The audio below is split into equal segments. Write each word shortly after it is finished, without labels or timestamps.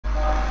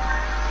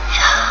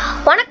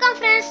வணக்கம்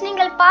फ्रेंड्स,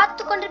 நீங்கள்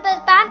பார்த்து கொண்டிருப்பது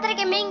பேந்தர்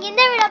கேமிங்.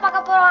 இந்த வீடியோ பார்க்க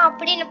போறோம்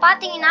அப்படின்னு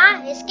பாத்தீங்கன்னா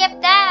எஸ்கேப்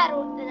த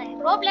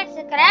Roblox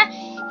இருக்கிற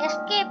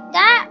escape the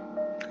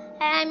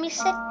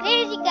mister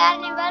Crazy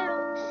carnival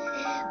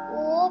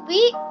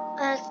OP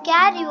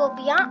scary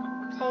ஓபியா.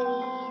 சரி,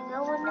 ஏதோ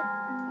ஒன்று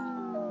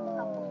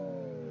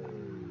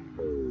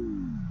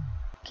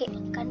ஓகே.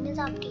 கண்ணு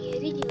தான் அப்படி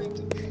எரிஞ்சு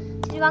வந்து.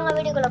 சரி வாங்க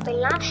வீடியோக்குள்ள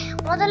போயிடலாம்.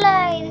 முதல்ல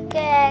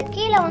இதுக்கு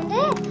கீழே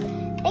வந்து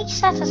லைக்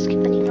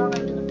சப்ஸ்கிரைப் பண்ணிடுவாங்க.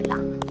 வீடியோக்குள்ள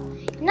போயிடலாம்.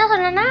 என்ன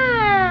சொன்னா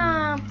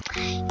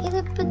இது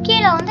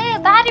கீழே வந்து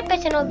பேரி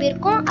பேச்சன் ஓபி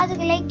இருக்கும்,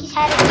 அதுக்கு லைக்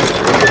ஷேர்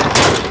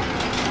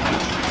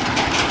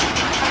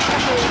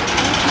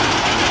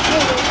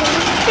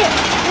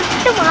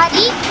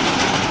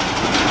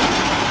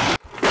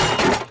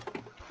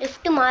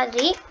லிஃப்ட்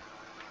மாதிரி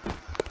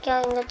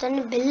இங்க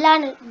தண்ணி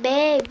பெல்லான்னு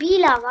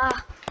பீலாவா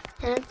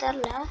எனக்கு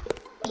தெரியல.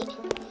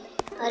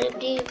 அது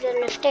இப்படி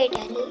லெஃப்ட்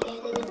ஆயிட்டாரு,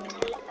 எதுன்னு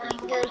தெரியல.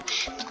 இங்க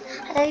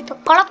அதாவது இப்போ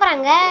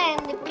குழப்பறாங்க,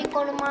 இப்படி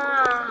போகணுமா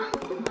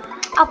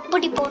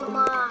அப்படி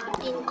போகணுமா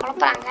அப்படின்னு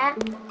குழப்பறாங்க.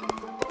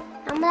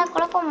 நம்ம தான்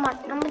குழப்ப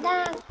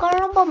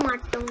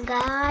மாட்டோம்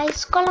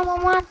காய்ஸ், குழப்ப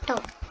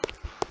மாட்டோம்.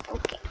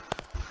 ஓகே,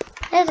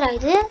 எதுரா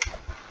இது?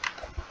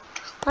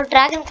 ஒரு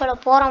டிராகன் கூட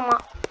போகிறோமா?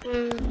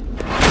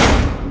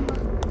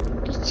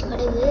 பீச்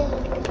கிடையாது.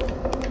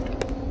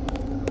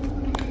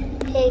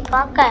 சரி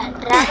பார்க்க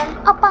டிராகன்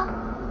அப்பா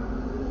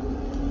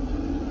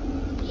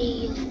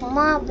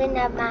சும்மா அப்படின்னு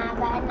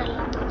நல்லா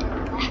போயிட்டு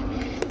இருக்காங்க.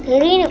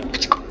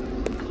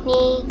 நீ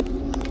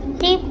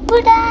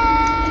ரிப்புடா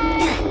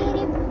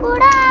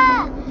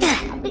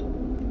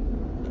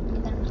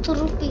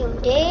துருப்பி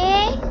உண்டே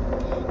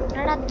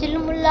என்னடா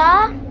தில்லுமுல்லா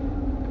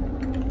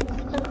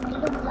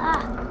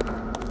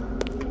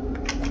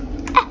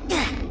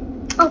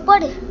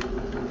அப்போடு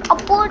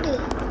அப்போடு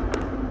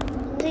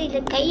இல்ல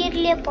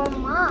கையெறிலே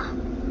போமா?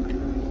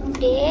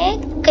 டே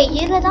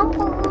கையில தான்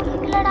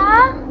போறீங்களடா.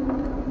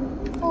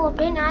 ஓ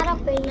அப்படியே நேரா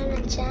போயிடலான்னு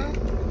நினைச்சேன்.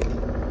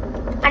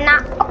 அண்ணா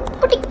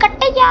அப்படி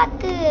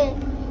கட்டையாத்து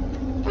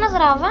என்ன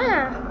சார் அவன்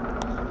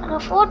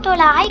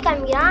போட்டோல ஆய்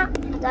காமிக்கிறான்.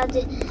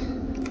 அதாவது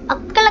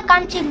அக்களை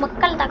காமிச்சு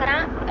மக்கள்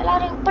தகுறான்.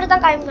 எல்லாரும்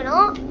இப்படிதான்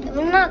காமிக்கணும்.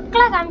 இன்னும்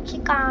அக்களை காமிச்சு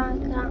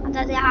காமிக்கிறான்.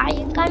 அதாவது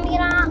ஆயும்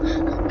காமிக்கிறான்,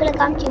 அக்களை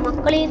காமிச்சு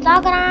மக்களையும்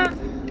தாக்குறான்,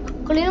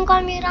 மக்களையும்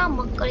காமிக்கிறான்,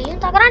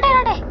 மக்களையும் தகுறான். டே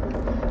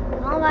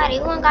இவன் வேற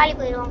இவன் காலி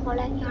போயிடுவான் போல.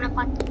 இவனை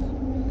பார்த்து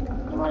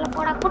இவங்கள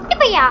போடா குட்டி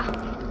பையா.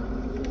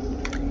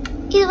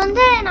 இது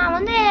வந்து நான்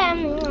வந்து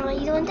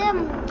இது வந்து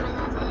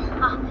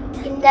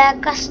இந்த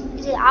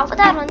இது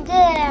அவதார் வந்து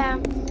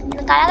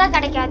எனக்கு அழகா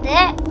கிடைக்காது.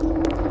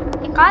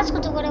 காசு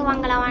கொடுத்து கூட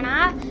வாங்கலாம்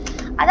வேணாம்.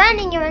 அதான்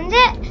நீங்க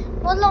வந்து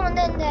முதல்ல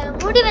வந்து இந்த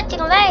முடி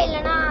வச்சுக்கோங்க,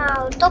 இல்லைன்னா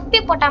தொப்பி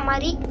போட்ட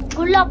மாதிரி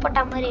குல்லா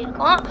போட்ட மாதிரி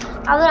இருக்கும்.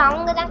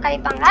 அவங்க தான்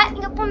கழிப்பாங்க.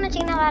 இங்க பொண்ணு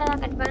வச்சிங்கன்னா வேற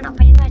ஏதாவது கழிப்பாங்க. நான்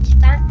பையன் தான்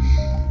வச்சுப்பேன்.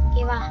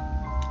 ஓகேவா?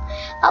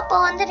 அப்போ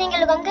வந்து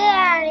நீங்களுக்கு வந்து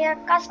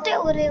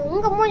கஷ்டம் ஒரு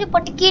உங்க மூஞ்சி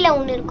போட்டு கீழே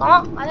ஒன்று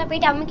இருக்கும். அதை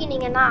போயிட்டு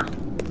அமுக்கினீங்கன்னா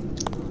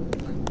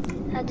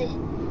அது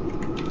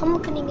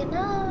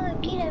அமுக்குனீங்கன்னா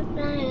கீழே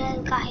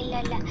இருக்கா? இல்லை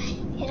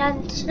ஏதாவது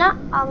இருந்துச்சுன்னா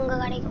அவங்க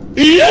கிடைக்கும்.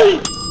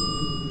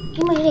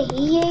 இவன் இல்லை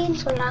ஈஏன்னு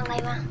சொல்றாங்க.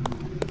 இவன்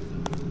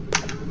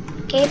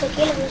இப்போ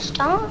கீழே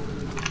குதிச்சிட்டான்.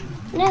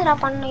 என்ன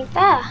பண்ணணும்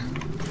இப்போ?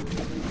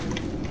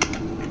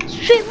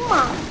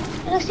 ஸ்விம்மா?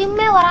 எனக்கு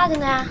ஸ்விம்மே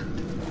வராதுங்க.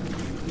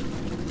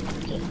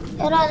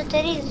 யாராவது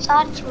தெரியுது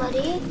சார்ஜ்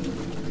மாதிரி?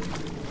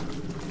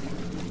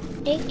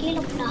 டே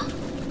கீழே போடா.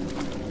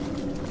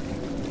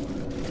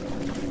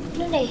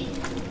 இல்லை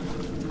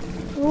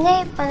இங்க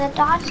இப்போ அந்த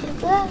டார்ச்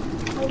இருக்கு,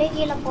 அப்படியே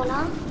கீழே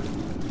போகலாம்.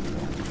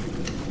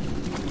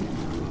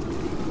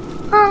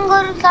 அங்க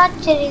ஒரு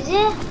டார்ச் தெரியுது,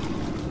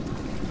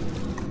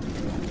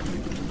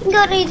 இங்க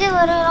ஒரு இது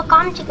ஒரு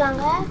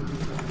காமிச்சுக்காங்க.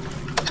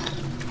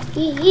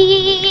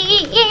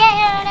 கீழே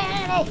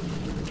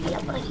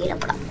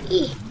போடா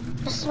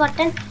ப்ரெஸ்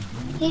பட்டன்.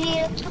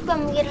 திருப்பி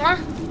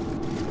அமைக்கிறேன்.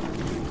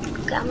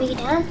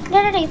 அமைக்கிட்டேன்.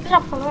 இப்படி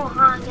போகணும்.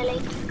 அங்கே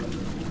லைட் இருக்கு.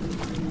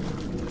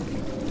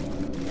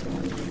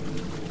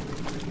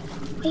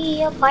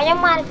 ஐயோ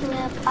பயமா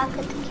இருக்குங்க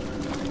பார்க்கறதுக்கு.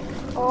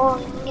 ஓ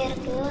இங்க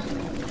இருக்கு.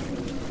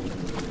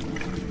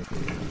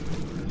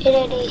 டே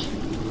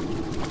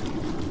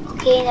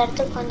ஓகே, இந்த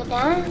இடத்துக்கு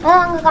வந்துட்டேன்.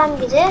 அங்க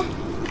காமிக்குது.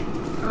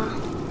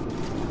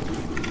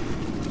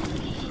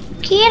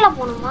 கீழே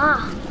போகணுமா?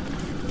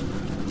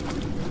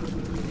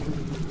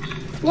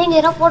 நீங்க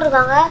ஏதோ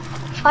போட்டிருக்காங்க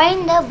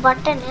ஃபைண்ட் த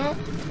பட்டனு.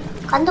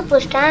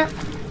 கண்டுபிடிச்சிட்டேன்.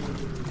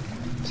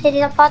 சரி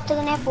இதை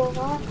பார்த்துக்கினே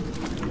போகும்.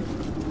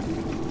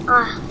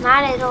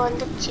 மேலே ஏதோ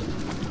வந்துடுச்சு.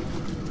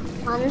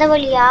 அந்த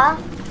வழியா?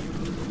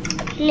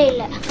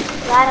 இல்லை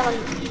வேற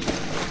வழி.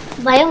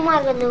 பயமா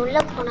இருக்கு உள்ள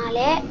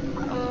போனாலே.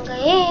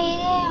 அங்கே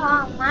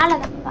மேலே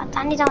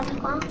தண்ணி தான்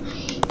வந்திருக்கோம்.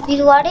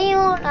 இது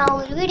வடையும் நான்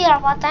ஒரு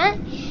வீடியோவில் பார்த்தேன்.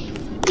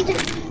 இது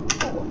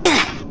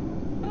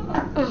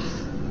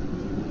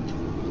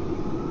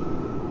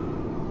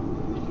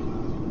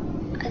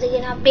அதுக்கு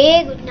நான் அப்படியே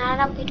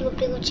நேராக போயிட்டு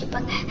அப்படியே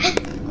குடிச்சுப்பாங்க.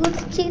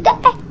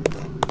 குடிச்சுக்கிட்டேன்.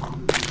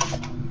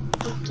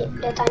 ஓகே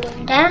தண்ணி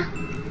வந்துட்டேன்.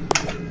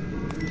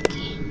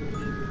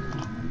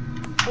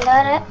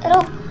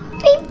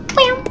 Payam,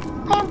 payam,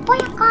 payam,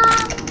 payam.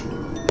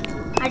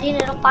 நிறைய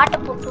நேரம் பாட்டை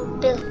போட்டு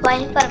விட்டு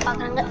பயப்பட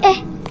பார்க்குறாங்க.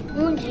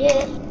 மூஞ்சி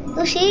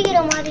சீக்கிர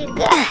மாதிரி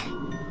இருக்கு.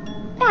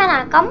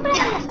 நான்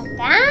கம்பெனியில்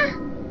சாப்பிட்டேன்.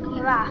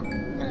 ஓகேவா,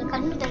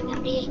 கண்ணு தருங்க.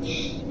 அப்படியே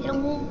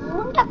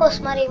முட்டைக்கோஸ்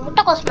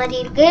மாதிரி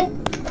இருக்கு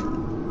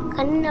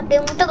கண்ணு.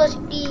 அப்படியே முட்டைக்கோஸ்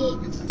இப்படி.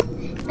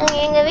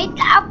 நாங்கள் எங்கள்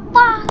வீட்டில்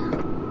அப்பா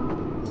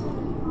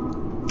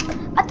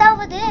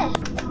அதாவது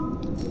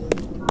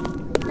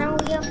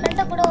நான் என்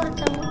ஃப்ரெண்டை கூட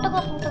ஒருத்தர்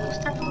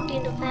முட்டைக்கோஸ் தான்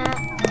கூட்டிட்டு இருப்பேன்.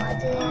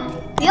 அது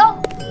எப்பயோ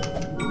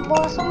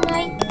 5 வருஷம்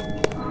முன்னாடி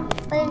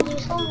 15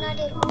 வருஷம்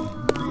முன்னாடி இருக்கும்.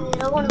 அது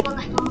ரொம்ப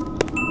ஒன்றுப்பாங்க.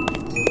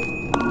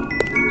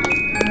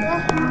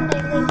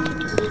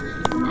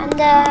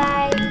 அந்த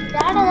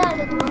விளையாட தான்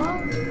எடுக்கணும்.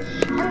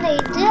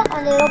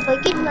 அந்த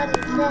பக்கெட் மாதிரி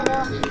இருக்குது.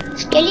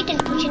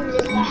 ஸ்கெலிட்டன் பூச்சின்னு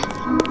இல்லை.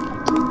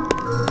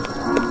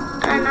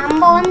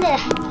 நம்ம வந்து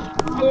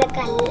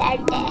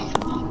கல்லாட்ட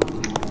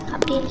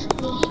அப்படின்னு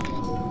சொல்லி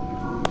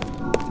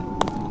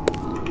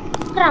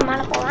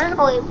மேலே போவேன்.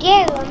 எப்படியே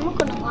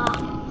அமுக்கணுமா?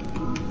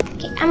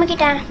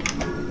 அமுக்கிட்டேன்.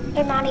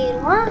 மேலே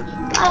ஏறுவோம்.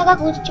 அழகாக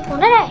குதிச்சு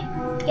போன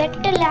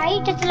 8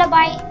 ஐட்டத்தில்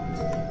பாய்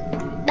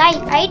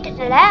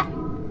ஐட்டத்தில்.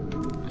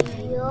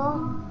 ஐயோ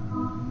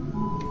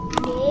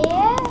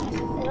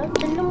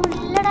தின்ன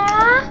முடியலடா.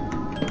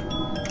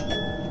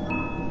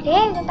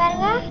 இங்க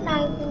பாருங்க,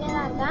 நான்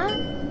இப்படிதான் இருக்கேன்.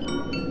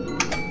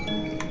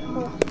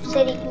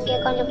 சரி, இங்க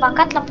கொஞ்சம்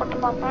பக்கத்துல போட்டு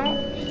பார்ப்போம்.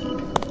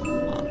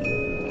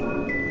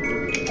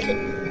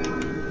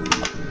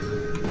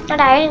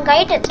 எனக்கு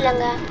ஹைட்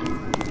வச்சுலங்க.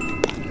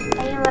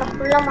 பையன் வர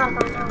ஃபுல்லமா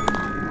இருக்கானா?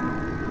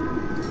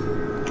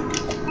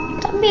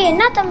 தம்பி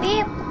என்ன தம்பி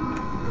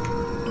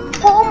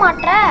போக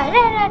மாட்டே?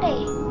 அங்கதான்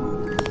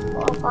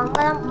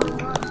போகணுமா?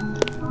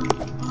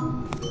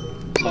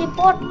 சரி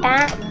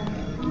போட்டேன்.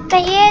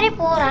 ஏறி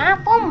போறேன்,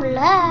 போக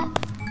முடியல.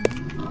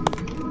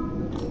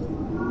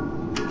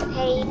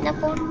 என்ன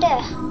போட்டு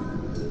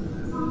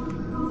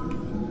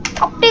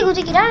அப்படியே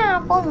குதிக்கிறான்,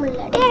 போக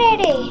முடியல.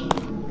 டே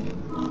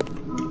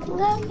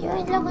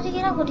இதுல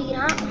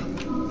குதிக்கிறான்.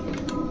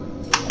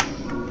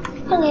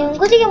 இவன்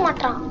குதிக்க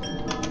மாட்டான்.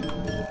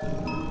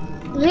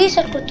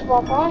 ரீசெட் கொடுத்து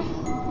பார்ப்போம்.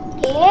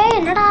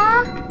 என்னடா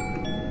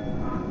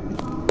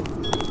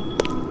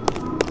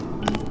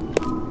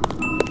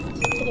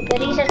திருப்பி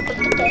ரீசெட்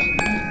கொடுத்துட்டு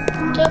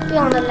திருப்பி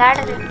அந்த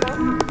லேடர்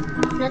இருக்கும்.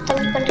 என்ன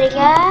தம்பி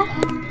பண்றீங்க?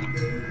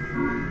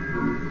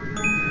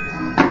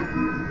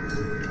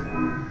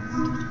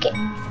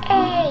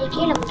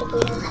 கீழே மட்டும்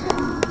போயிடுங்க.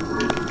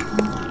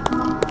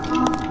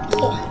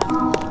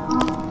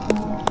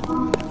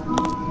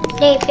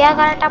 இப்பயா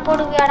கரெக்டா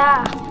போடுவியாடா?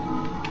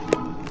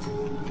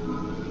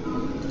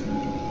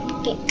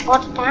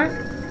 போட்டேன்.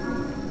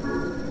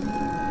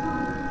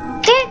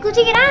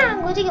 குதிக்கிறான்,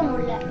 குதிக்க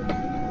முடியல.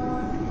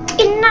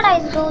 என்னடா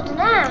இது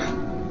சோதுனா?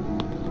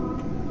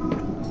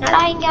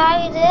 என்னடா இங்க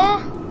ஆகுது?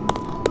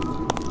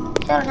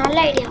 ஒரு நல்ல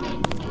ஐடியா.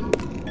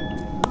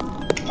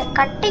 இந்த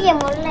கட்டிக்க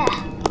முடியல,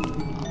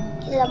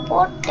 இதுல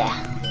போட்டு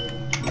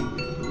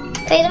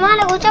இது மேல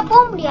குதிச்சா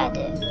போக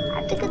முடியாது.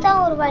 அதுக்கு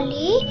தான் ஒரு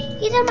வழி.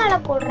 இது மேல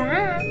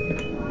போடுறேன்,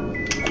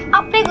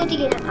 அப்படியே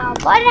குதிக்கிறேன்.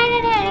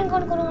 எனக்கு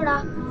ஒன்று கொடுங்கடா.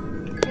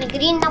 எனக்கு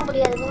கிரீன் தான்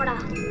முடியாது. போடா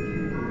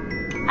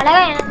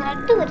அழகா எனக்கு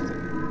ரெட்டு வருது.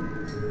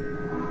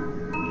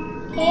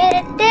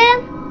 ரெட்டு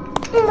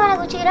மேல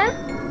குதிக்கிறேன்.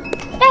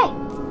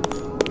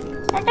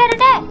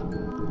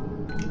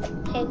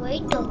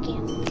 White okay.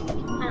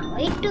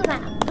 ஒயிட்டு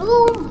வேணாம், ப்ளூ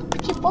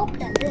பிடிச்சி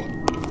போகக்கூடாது.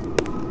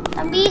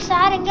 தம்பி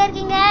சார் எங்க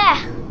இருக்கீங்க?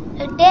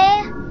 ரெட்டு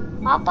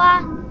பாப்பா.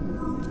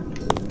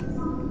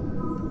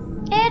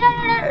 என்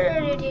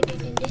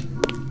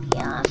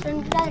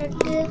ஃப்ரெண்ட்லாம்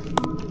ரெட்டு.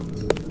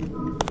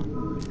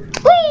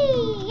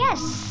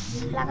 எஸ்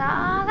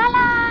லகாலா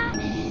லா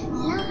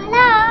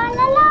லா லா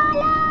லா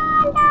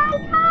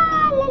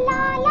லா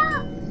லா.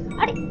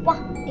 அடி வா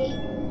டேய்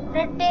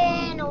ரெட்டு,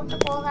 என்ன விட்டு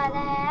போகாத.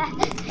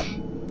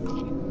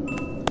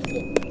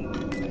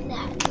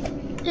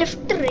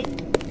 லெஃப்ட் ரைட்,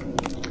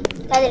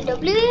 அது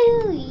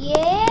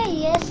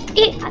WASD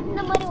அந்த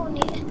மாதிரி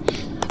ஒன்று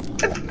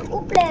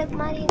பிளேயர்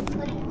மாதிரி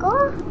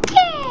இருக்கும்.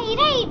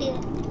 ரைடு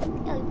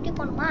இப்படி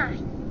போகணுமா?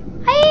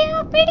 ஐயோ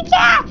பிடிக்க.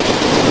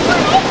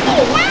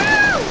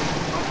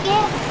 ஓகே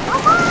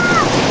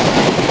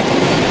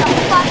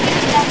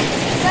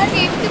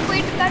எப்படி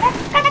போயிட்டு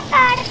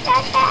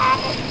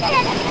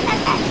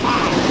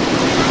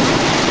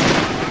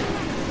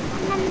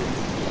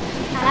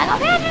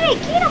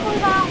கீழே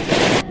போயிடுவா.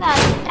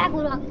 ட்ராக்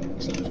உருவாக்குது.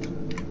 சரி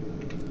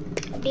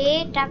அப்படியே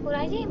ட்ராக்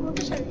உருவாகி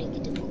முட்டு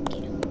சொல்லிட்டு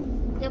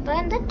இப்ப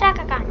வந்து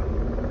ட்ராக்கை காணும்.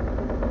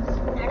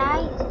 நடா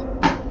இது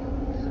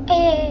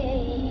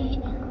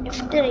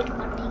லெஃப்ட் ரைட்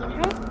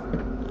பண்ணிக்கிறேன்.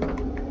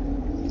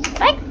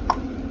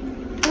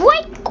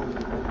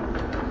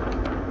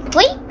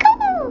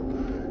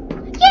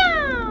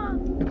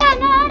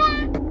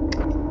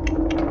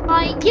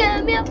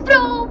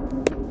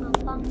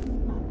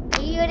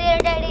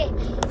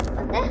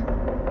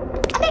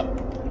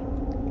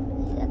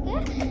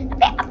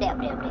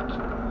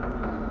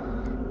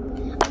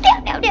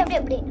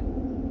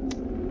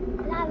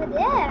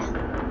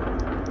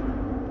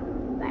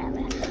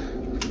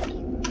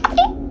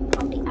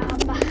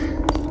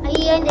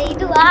 ஐயோ இந்த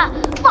இதுவா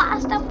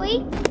ஃபாஸ்டா போய்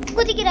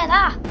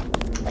குதிக்கிறதா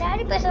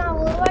ராடி பேசுறான்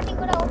ஒரு வாட்டி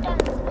கூட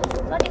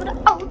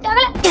அவுட்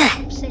ஆகல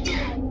சரி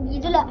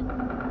இதுல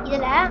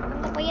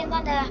அந்த பையன்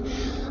தான்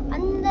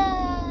அந்த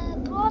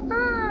ப்ரோ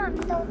தான்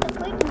அந்த ஒருத்தர்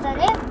போயிட்டு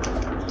இருந்தாரு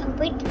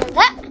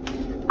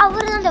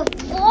அவரு அந்த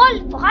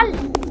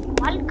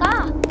வால்கா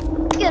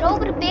யாரோ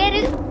ஒரு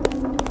பேரு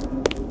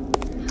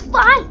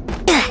வால்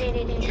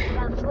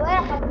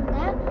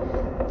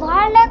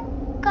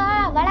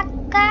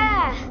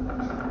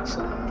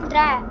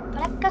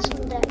வழக்க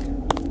சுந்தர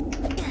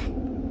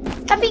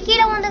தம்பி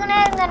கீழே வந்துக்கினே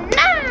இருங்க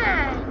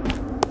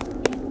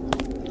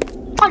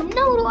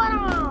அண்ணா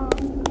உருவாரான்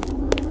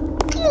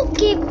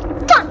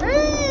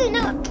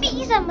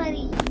பீஸா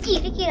மாதிரி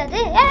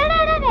இருக்கிறது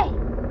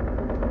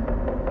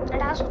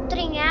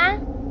சுத்துறீங்க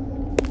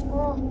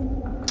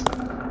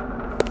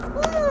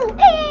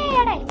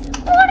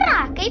ஓடுறா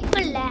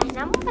கைப்பில்ல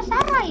நம்ம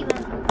சாரா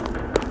இவன்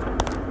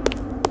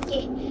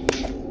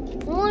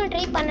 3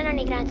 ட்ரை பண்ண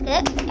நினைக்கிறேன்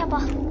அதுக்கு அப்பா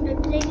 2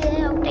 ட்ரைல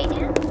அவுட்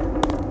ஆயிட்டேன்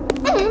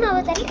அவ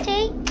சரி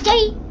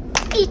ஜெய்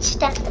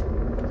ஈச்சிட்டேன்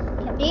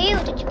அப்படியே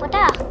ஊற்றிச்சு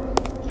போட்டா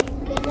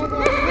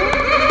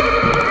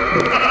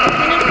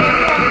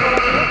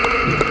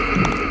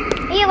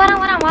ஐயோ வரான்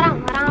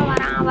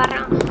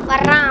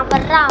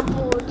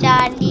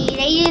பூஜாலி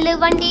ரயில்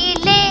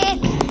வண்டியிலே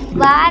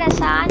வார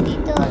சாந்தி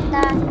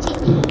தோத்தாச்சு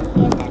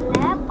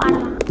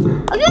பாடலாம்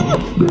ஐயோ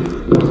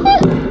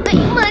கை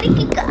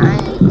மாறிக்கு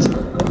காய்ச்சி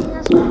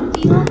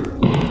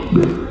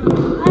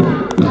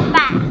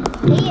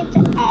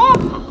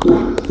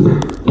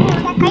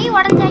கை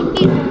உடஞ்சா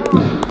இப்படி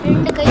இருக்குமோ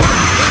 2 கை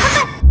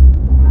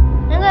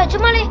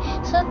சும்மாலே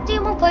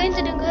சத்தியமா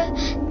பயந்துடுங்க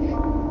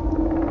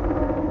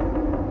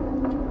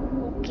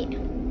ஓகே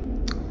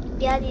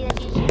வியாதி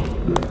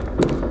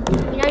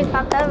பின்னாடி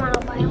பார்க்கவே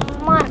நான்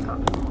பயமா இருக்கான்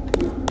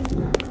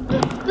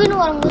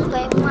வரும்போது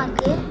பயமா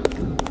இருக்கு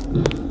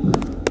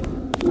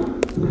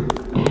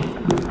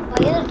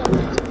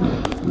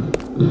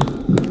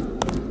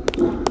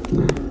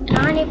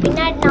நானே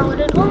பின்னாடி நான்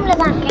ஒரு ரூம்ல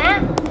தான் இருக்கேன்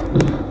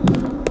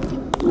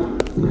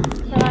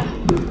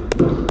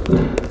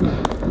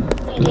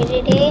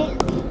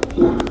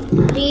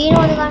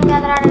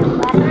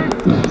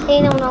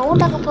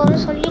ஊட்டாக்க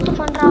போறேன்னு சொல்லிட்டு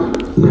பண்றான்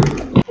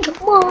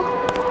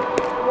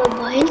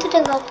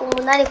பயந்துட்டேங்க அப்போ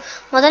முன்னாடி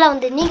முதல்ல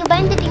வந்து நீங்க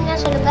பயந்துட்டீங்கன்னா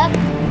சொல்லுங்க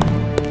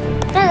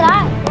என்னடா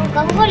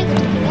கங்கோலி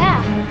கொடுத்துருக்கீங்க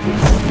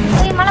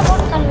போய் மழை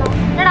போட்டு தள்ளணும்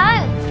என்னடா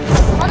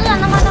முதல்ல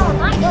அந்த மாதிரி தான்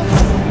வருவான் இதோ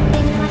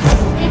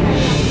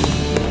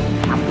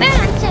அப்பவே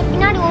நினைச்சேன்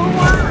பின்னாடி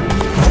வருவான்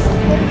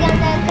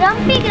அந்த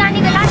கிரம்பி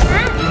கிராண்டி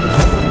விளாடுனேன்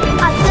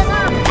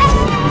அதுலதான்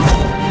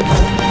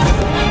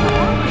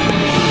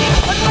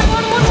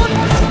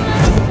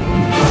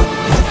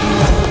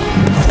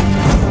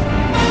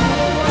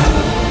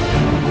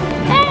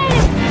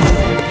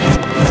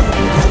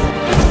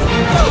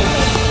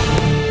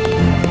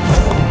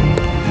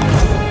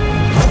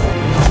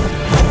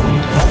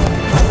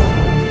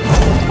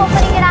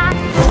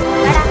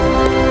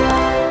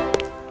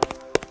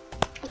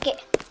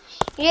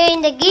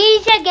இந்த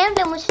ஈஸியா கேம்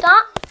பிளே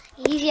முடிச்சிட்டோம்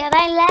ஈஸியா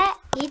தான் இல்ல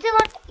இது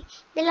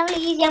இந்த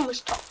லெவல் ஈஸியா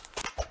முடிச்சிட்டோம்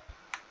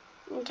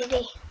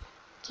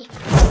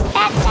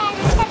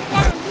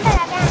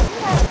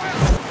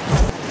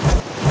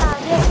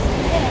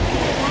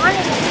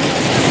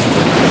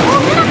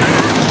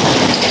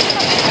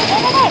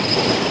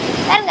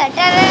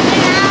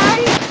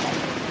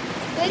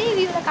பெரிய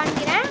வியூல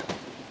காமிக்கிறேன்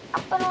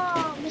அப்புறம்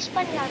மிஸ்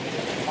பண்ணலாம்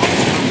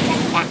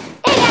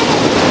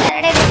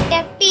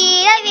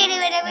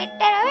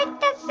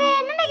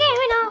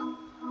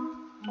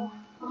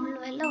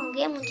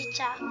கேம்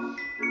முடிச்சா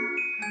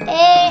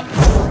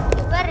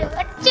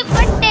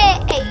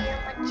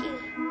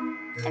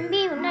தம்பி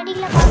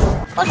உன்னடியில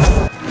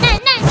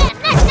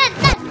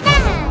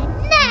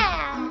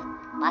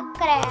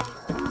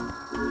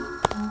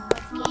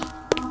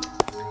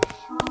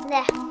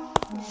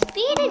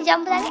ஸ்பீடு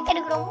ஜம்ப் தானே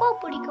எனக்கு ரொம்ப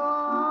பிடிக்கும்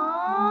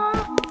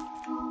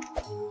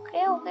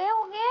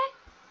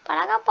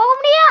பழகா போக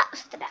முடியும்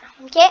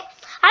ஓகே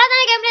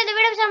அதான் கேம்ல இந்த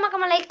வீடியோ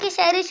மறக்காம லைக்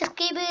ஷேர்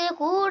சப்ஸ்கிரைப்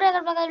கூட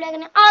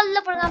ஆல்ல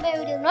போடுங்க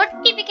வீடியோ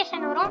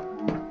நோட்டிபிகேஷன் வரும்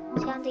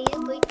அந்த இது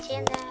போய்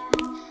சேர்ந்த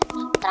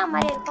சுத்தற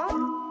மாதிரி இருக்கும்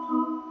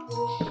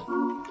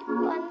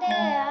இப்போ வந்து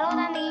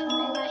அவ்வளவுதான்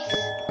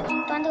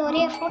இப்போ வந்து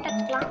ஒரே போட்டோ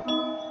எடுத்துக்கலாம்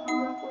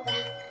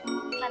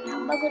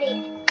நம்ம கூட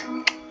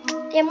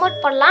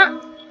எமோட் போடலாம்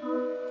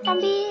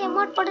தம்பி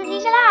எமோட்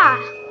போடுறீங்களா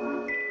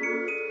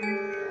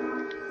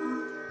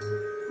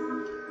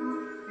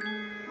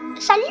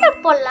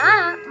சல்யூட்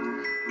போடலாம்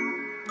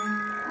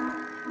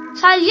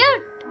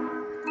சல்யூட்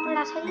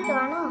சல்யூட்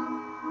வேணும்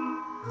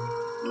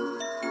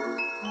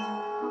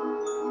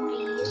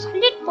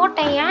சல்யூட்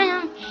போட்டேன்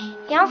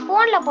என்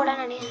போன்ல போட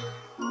நானே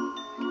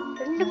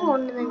ரெண்டுக்கும்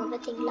ஒண்ணுதாங்க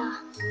பாத்தீங்களா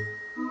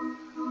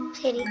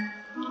சரி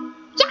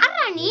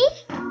யாரா நீ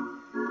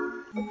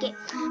okay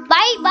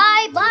bye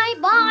by by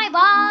by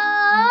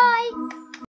by